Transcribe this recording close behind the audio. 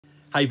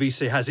Hey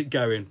VC, how's it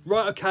going?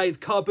 Right, okay, the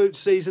car boot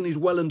season is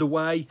well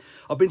underway.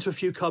 I've been to a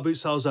few car boot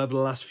sales over the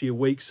last few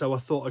weeks, so I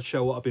thought I'd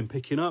show what I've been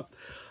picking up.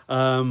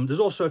 There's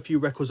also a few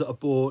records that I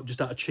bought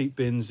just out of cheap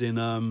bins in,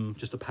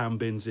 just a pound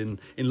bins in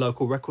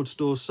local record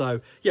stores.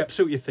 So, yeah,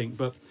 see what you think.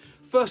 But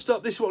first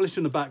up, this is what I listen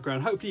in the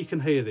background. Hopefully you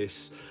can hear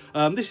this.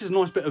 This is a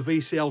nice bit of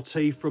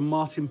VCLT from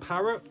Martin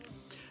Parrott.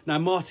 Now,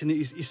 Martin,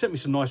 he sent me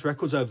some nice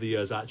records over the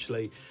years,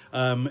 actually.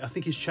 I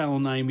think his channel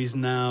name is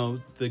now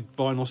The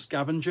Vinyl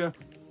Scavenger.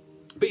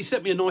 But he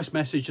sent me a nice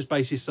message just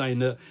basically saying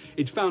that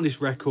he'd found this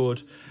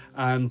record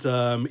and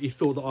he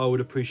thought that I would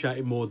appreciate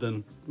it more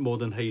than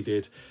he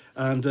did.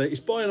 And it's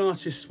by an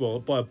artist, well,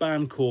 by a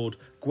band called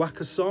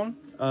Guacason.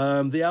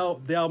 The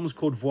album's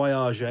called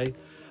Voyage. You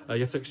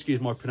have to excuse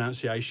my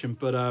pronunciation.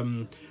 But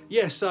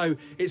yeah, so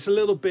it's a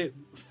little bit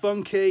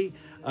funky,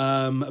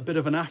 a bit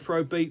of an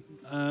Afrobeat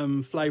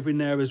flavour in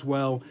there as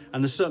well.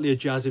 And there's certainly a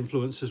jazz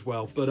influence as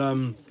well. But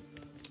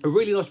a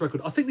really nice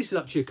record. I think this is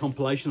actually a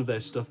compilation of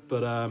their stuff,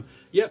 but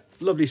yeah,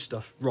 lovely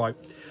stuff. Right,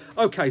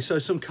 okay, so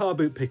some car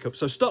boot pickups.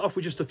 So start off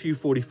with just a few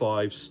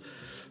 45s.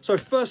 So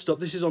first up,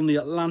 this is on the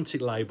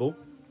Atlantic label.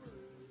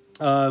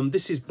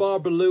 This is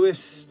Barbara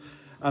Lewis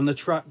and the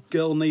track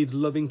Girl Need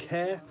Loving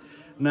Care.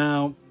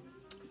 Now,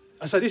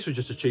 I say this was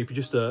just a cheapie,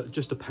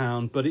 just a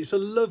pound, but it's a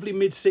lovely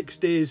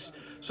mid-60s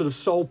sort of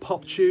soul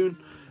pop tune.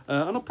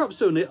 And I'll perhaps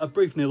do a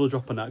brief needle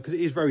drop on that because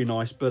it is very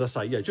nice, but I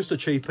say, yeah, just a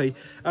cheapie.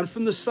 And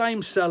from the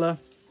same seller,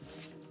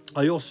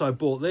 I also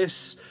bought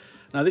this.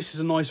 Now, this is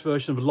a nice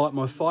version of Light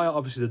My Fire,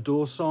 obviously the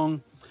Doors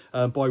song,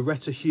 by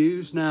Retta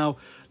Hughes. Now,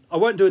 I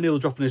won't do a needle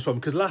drop on this one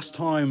because last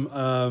time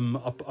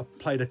I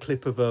played a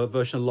clip of a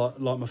version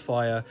of Light My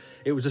Fire.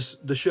 It was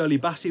the Shirley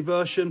Bassey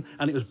version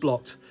and it was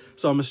blocked.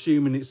 So I'm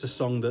assuming it's the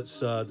song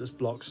that's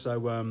blocked.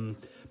 So,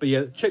 but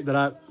yeah, check that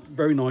out.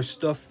 Very nice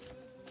stuff.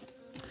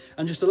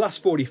 And just the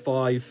last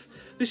 45.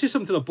 This is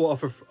something I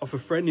bought off a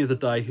friend the other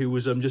day who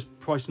was just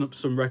pricing up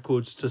some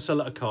records to sell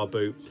at a car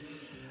boot.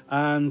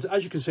 And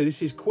as you can see,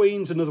 this is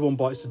Queen's Another One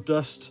Bites the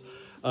Dust.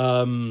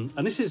 And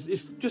it's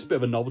just a bit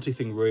of a novelty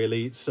thing,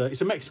 really. It's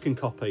a Mexican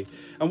copy.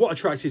 And what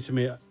attracted to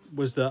me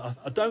was that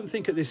I don't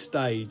think at this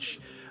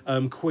stage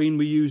Queen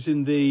were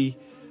using the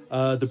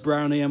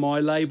Brown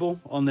EMI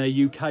label on their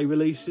UK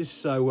releases.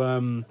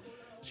 So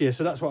yeah,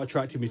 so that's what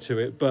attracted me to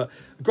it. But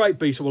a great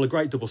B-side, well, a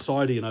great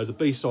double-sider, you know. The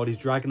B-side is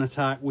Dragon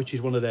Attack, which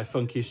is one of their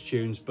funkiest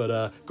tunes,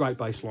 but great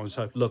bass line,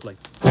 so lovely.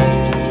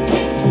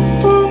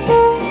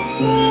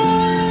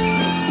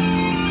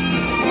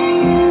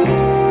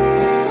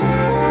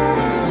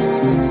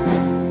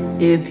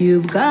 If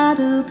you've got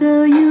a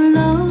girl you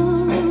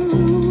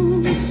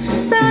love,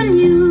 then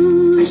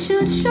you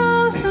should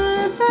show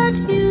her that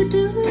you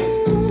do.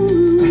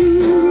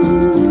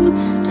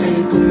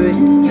 Take her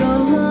in your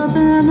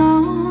loving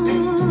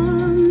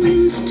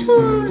arms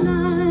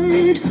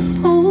tonight,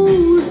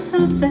 hold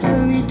her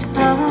very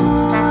tight.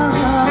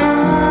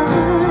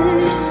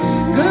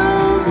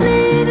 Girls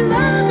need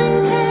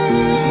loving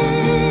care.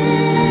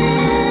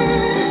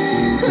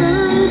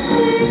 Girls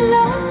need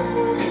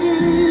loving care.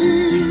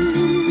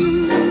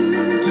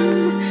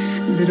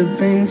 Little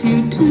things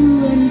you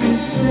do and you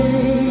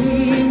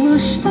say will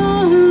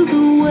show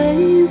the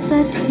way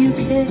that you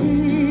care.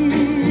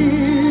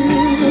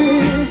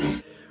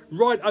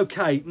 Right,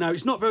 okay, now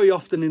it's not very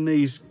often in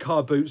these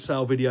car boot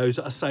sale videos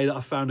that I say that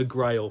I found a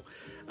grail,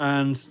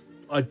 and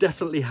I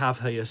definitely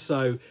have here.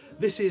 So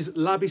this is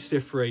Labi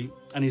Siffre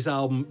and his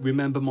album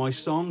Remember My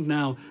Song.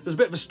 Now, there's a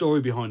bit of a story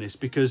behind this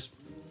because,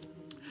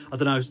 I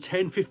don't know, it was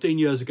 10, 15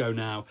 years ago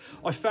now,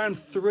 I found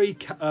 3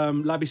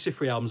 Labi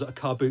Siffre albums at a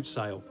car boot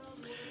sale.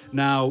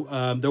 Now,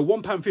 they were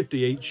 £1.50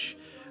 each,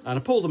 and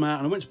I pulled them out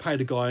and I went to pay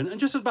the guy, and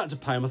just about to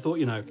pay him, I thought,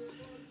 you know,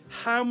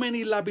 how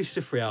many Labi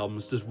Siffre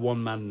albums does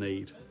one man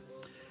need?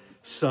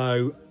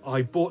 So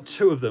I bought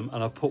 2 of them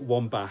and I put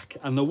 1 back,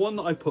 and the one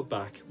that I put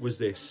back was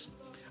this.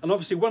 And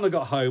obviously when I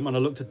got home and I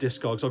looked at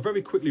Discogs, I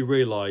very quickly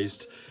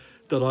realised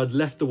that I'd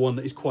left the one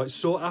that is quite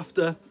sought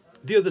after.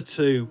 The other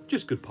 2,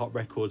 just good pop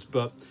records,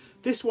 but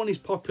this one is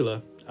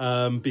popular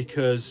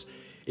because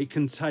it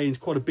contains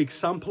quite a big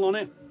sample on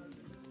it.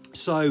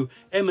 So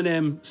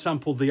Eminem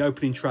sampled the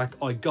opening track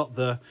I Got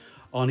The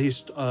on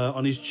his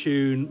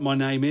tune My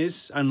Name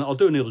Is, and I'll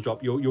do a needle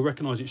drop, you'll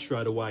recognise it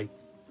straight away.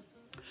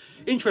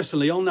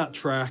 Interestingly, on that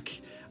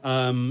track,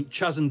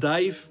 Chaz and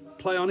Dave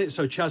play on it.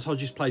 So Chaz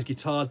Hodges plays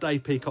guitar,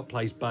 Dave Peacock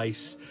plays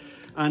bass.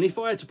 And if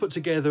I had to put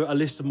together a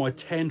list of my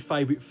 10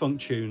 favourite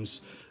funk tunes,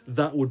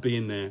 that would be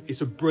in there.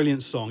 It's a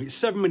brilliant song. It's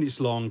 7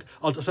 minutes long.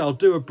 I'll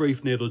do a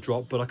brief needle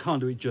drop, but I can't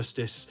do it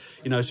justice.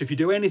 You know, so if you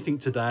do anything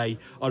today,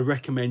 I'd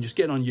recommend just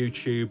getting on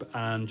YouTube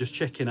and just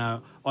checking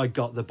out I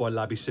Got The by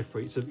Labi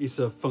Siffre. It's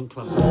a funk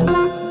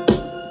classic.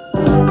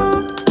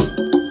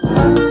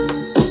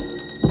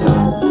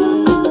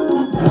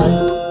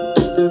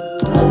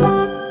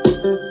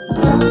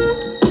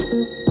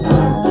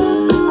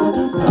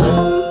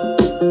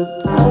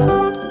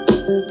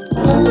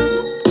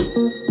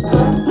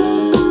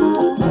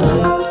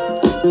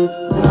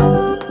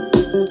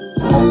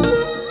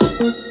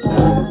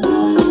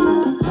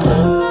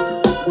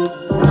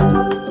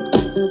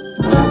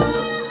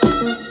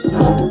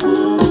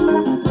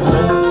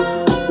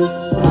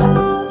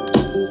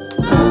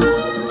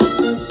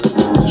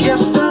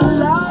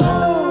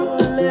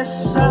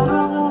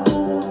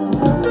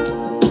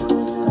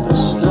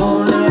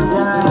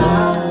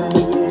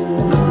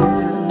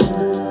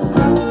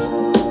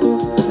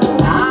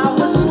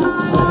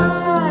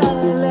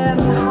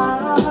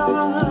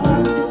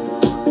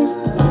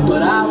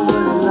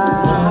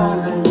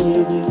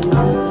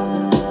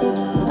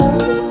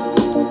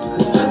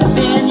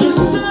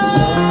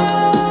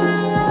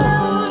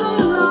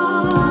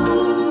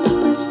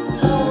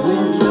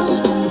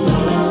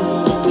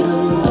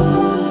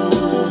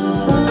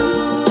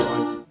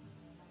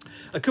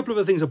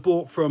 other things I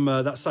bought from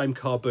that same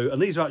car boot,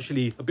 and these are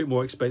actually a bit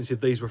more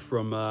expensive. These were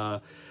from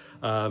a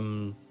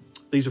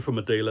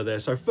dealer there.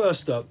 So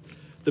first up,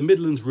 the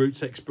Midlands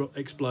Roots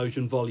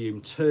Explosion Volume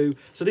 2.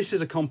 So this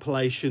is a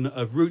compilation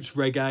of roots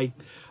reggae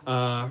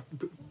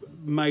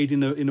made in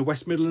the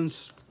West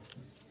Midlands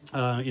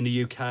in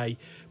the UK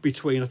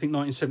between, I think,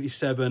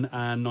 1977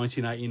 and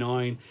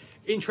 1989.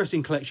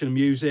 Interesting collection of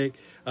music,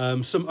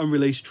 some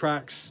unreleased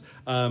tracks,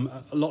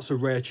 lots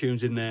of rare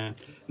tunes in there.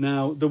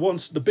 Now,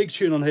 the big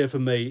tune on here for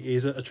me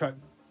is a track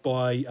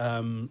by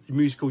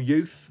Musical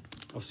Youth.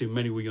 Obviously,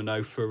 many of you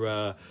know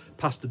for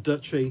Pastor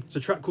Dutchy. It's a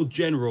track called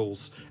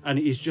Generals, and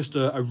it is just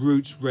a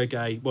roots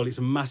reggae. Well, it's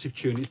a massive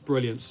tune. It's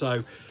brilliant.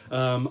 So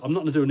I'm not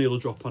going to do a needle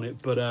drop on it,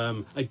 but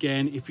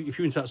again, if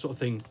you're into that sort of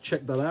thing,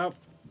 check that out.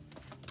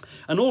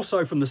 And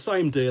also from the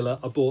same dealer,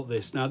 I bought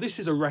this. Now, this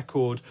is a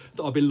record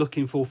that I've been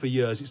looking for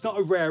years. It's not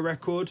a rare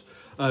record.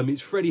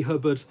 It's Freddie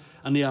Hubbard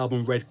and the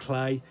album Red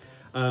Clay.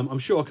 I'm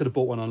sure I could have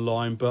bought one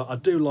online, but I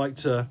do like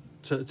to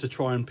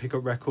try and pick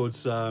up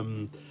records,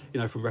 you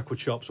know, from record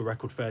shops or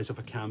record fairs if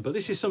I can. But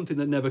this is something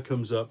that never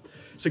comes up.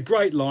 It's a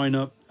great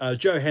lineup.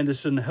 Joe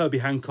Henderson, Herbie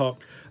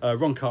Hancock,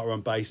 Ron Carter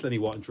on bass, Lenny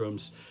White on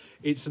drums.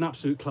 It's an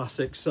absolute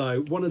classic.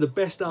 So one of the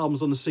best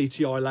albums on the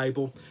CTI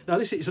label. Now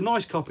this is a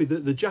nice copy.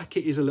 The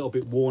jacket is a little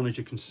bit worn, as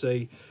you can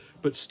see,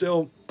 but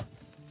still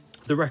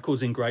the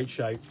record's in great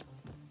shape.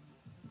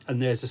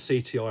 And there's a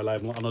CTI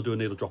label, and I'll do a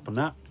needle drop on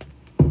that.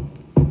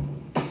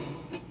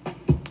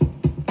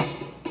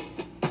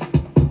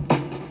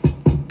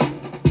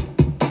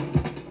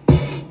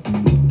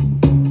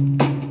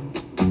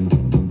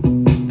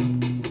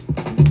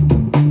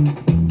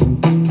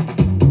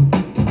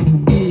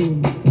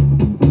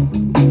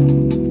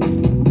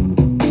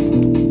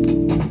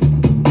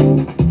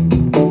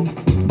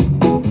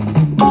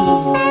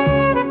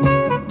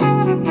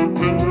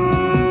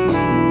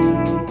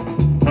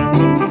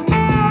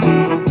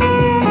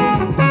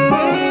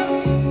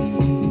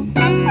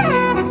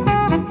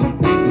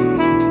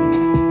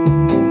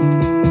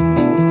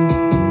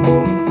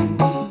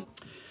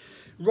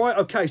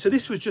 Okay, so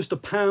this was just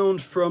 £1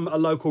 from a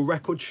local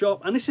record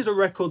shop, and this is a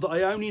record that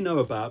I only know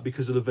about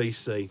because of the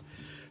VC.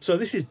 So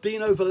this is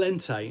Dino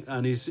Valente,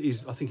 and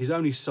I think his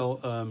only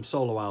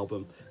solo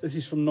album. This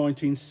is from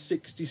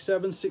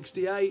 1967,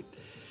 68.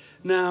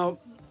 Now,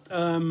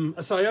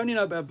 so I only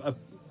know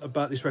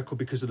about this record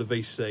because of the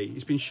VC.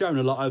 It's been shown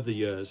a lot over the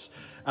years,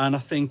 and I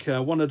think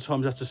one of the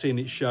times after seeing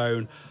it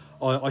shown,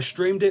 I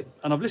streamed it,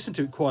 and I've listened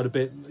to it quite a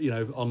bit, you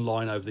know,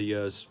 online over the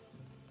years.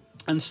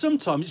 And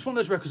sometimes it's one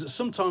of those records that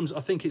sometimes I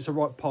think it's a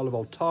right pile of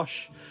old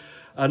tosh,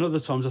 and other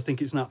times I think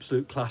it's an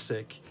absolute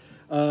classic.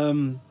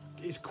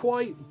 It's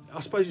quite, I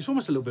suppose it's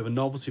almost a little bit of a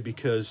novelty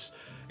because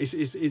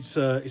it's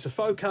a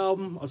folk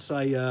album. I'd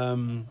say a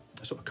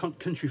sort of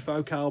country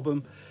folk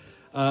album,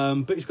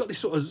 but it's got this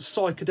sort of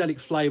psychedelic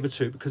flavour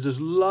to it because there's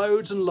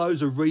loads and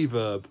loads of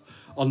reverb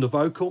on the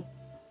vocal,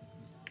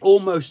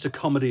 almost a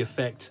comedy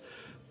effect.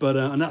 But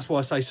and that's why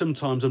I say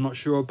sometimes I'm not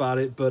sure about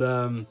it,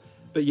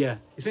 but yeah,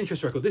 it's an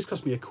interesting record. This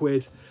cost me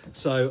 £1,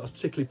 so I was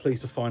particularly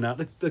pleased to find out.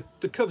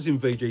 The cover's in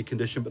VG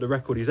condition, but the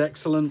record is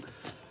excellent.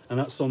 And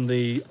that's on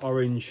the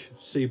orange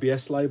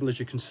CBS label,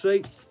 as you can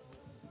see.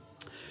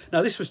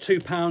 Now, this was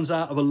 £2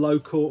 out of a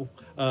local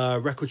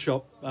record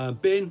shop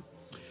bin.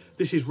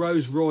 This is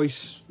Rolls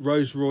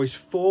Royce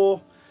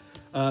 4,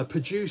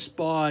 produced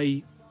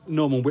by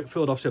Norman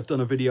Whitfield. Obviously, I've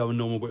done a video on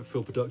Norman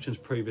Whitfield Productions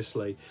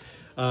previously.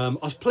 I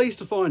was pleased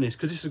to find this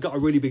because this has got a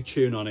really big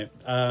tune on it.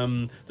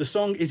 The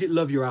song "Is It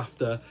Love You're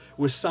After"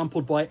 was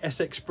sampled by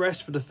S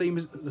Express for the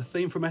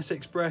theme from S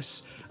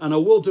Express, and I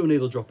will do a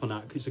needle drop on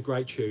that because it's a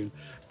great tune.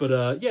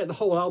 But yeah, the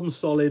whole album's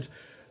solid.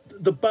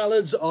 The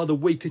ballads are the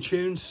weaker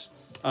tunes,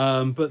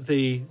 but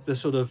the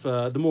sort of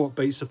the more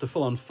upbeat stuff, the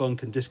full-on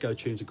funk and disco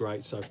tunes are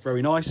great. So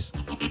very nice.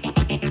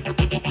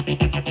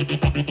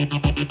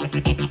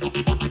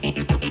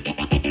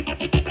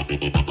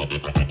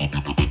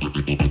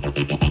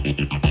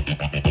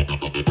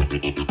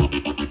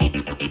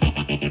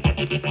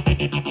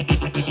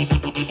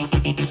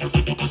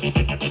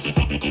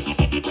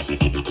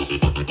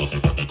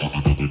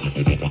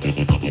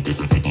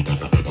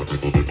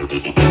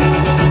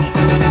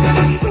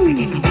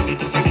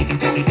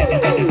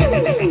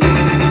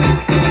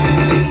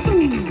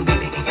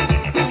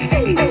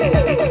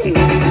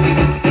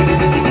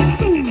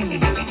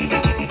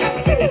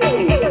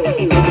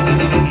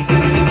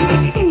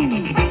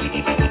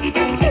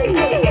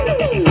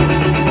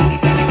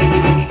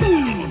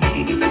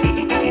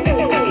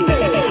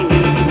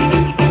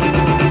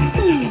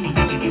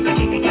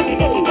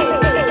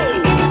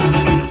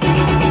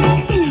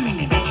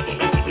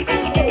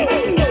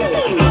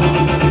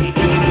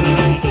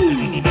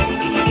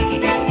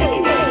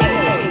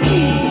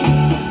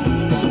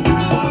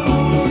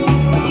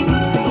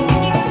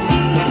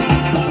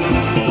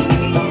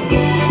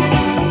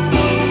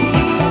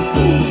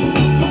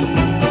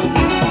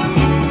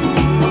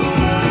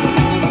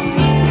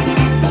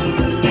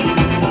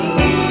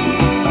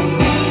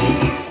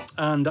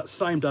 And that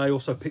same day I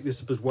also picked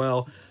this up as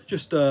well,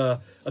 just a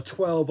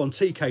 12 on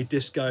TK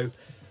Disco.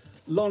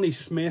 Lonnie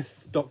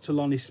Smith, Dr.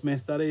 Lonnie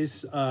Smith, that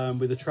is,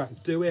 with the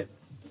track Do It.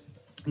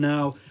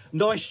 Now,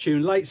 nice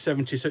tune, late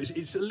 70s, so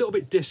it's a little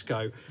bit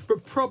disco,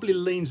 but probably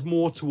leans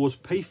more towards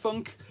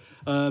P-Funk.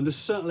 There's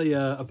certainly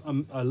a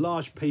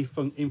large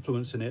P-Funk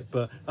influence in it,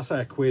 but I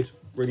say £1,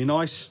 really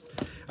nice.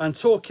 And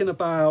talking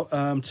about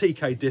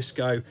TK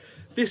Disco,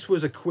 this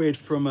was £1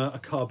 from a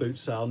car boot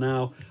sale.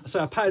 Now, I say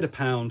I paid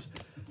 £1.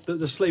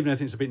 The sleeve and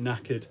everything's a bit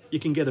knackered. You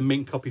can get a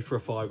mint copy for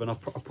 £5, and I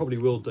probably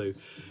will do.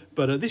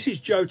 But this is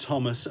Joe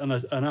Thomas and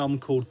an album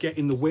called Get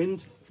in the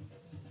Wind.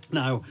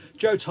 Now,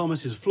 Joe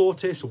Thomas is a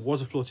flautist, or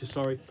was a flautist,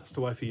 sorry, passed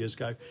away a few years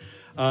ago.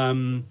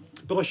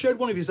 But I showed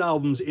one of his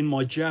albums in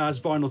my Jazz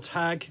Vinyl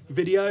Tag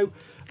video.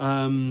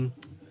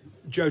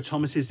 Joe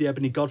Thomas is the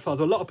Ebony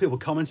Godfather. A lot of people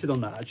commented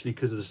on that, actually,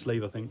 because of the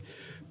sleeve, I think.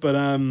 But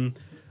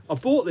I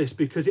bought this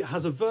because it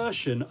has a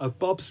version of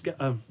Boz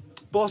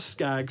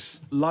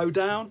Scaggs'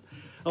 Lowdown.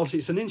 Obviously,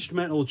 it's an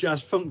instrumental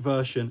jazz funk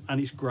version,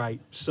 and it's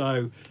great.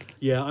 So,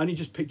 yeah, I only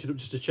just picked it up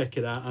just to check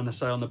it out. And I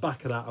say on the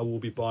back of that, I will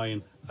be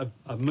buying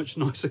a much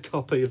nicer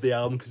copy of the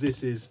album, because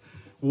this is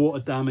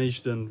water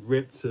damaged and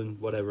ripped and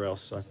whatever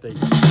else. So, there you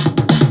go.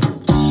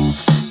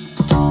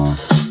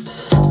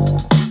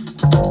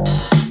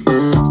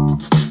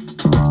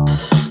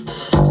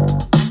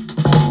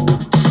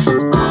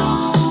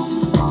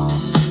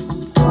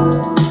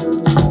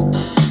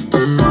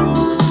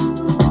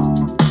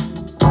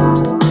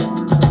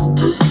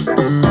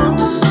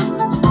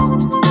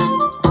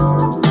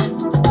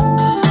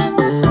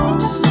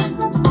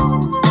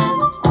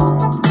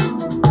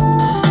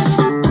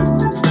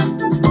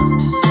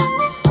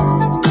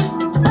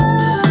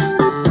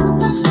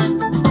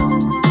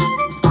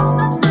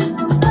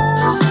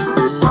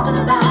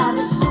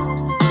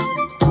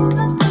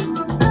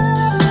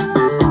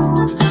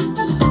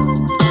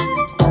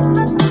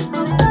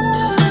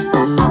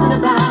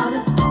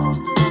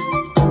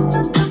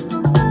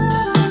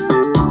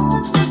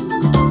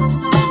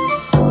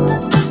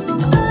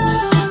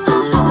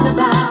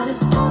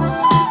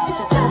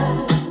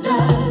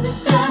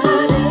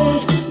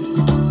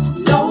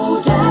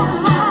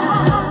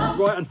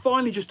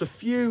 Just a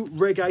few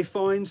reggae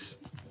finds.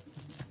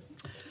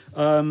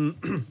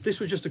 This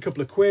was just a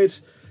couple of quid.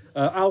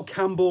 Al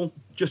Campbell,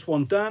 Just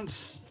One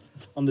Dance,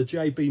 on the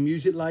JB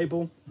Music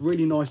label.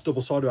 Really nice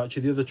double-sider,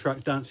 actually. The other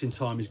track, Dancing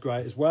Time, is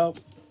great as well.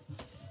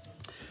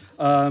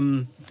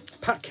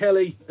 Pat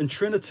Kelly and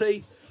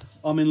Trinity,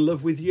 I'm in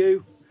Love With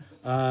You,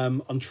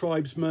 on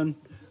Tribesman.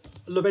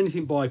 Love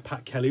anything by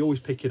Pat Kelly, always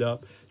pick it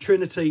up.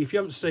 Trinity, if you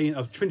haven't seen,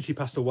 Trinity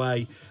passed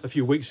away a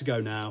few weeks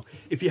ago now.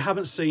 If you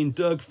haven't seen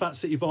Doug Fat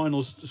City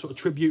Vinyl's sort of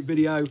tribute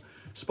video,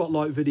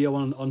 spotlight video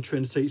on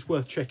Trinity, it's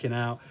worth checking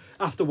out.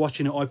 After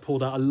watching it, I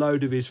pulled out a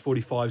load of his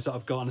 45s that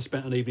I've got, and I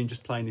spent an evening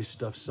just playing his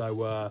stuff.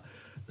 So, a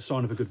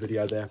sign of a good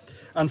video there.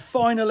 And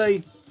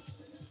finally,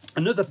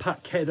 another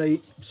Pat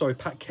Kelly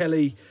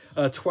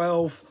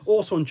 12,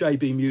 also on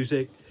JB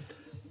Music,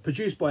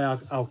 produced by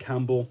Al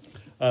Campbell.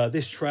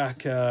 This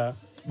track,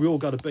 We All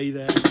Gotta Be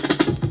There.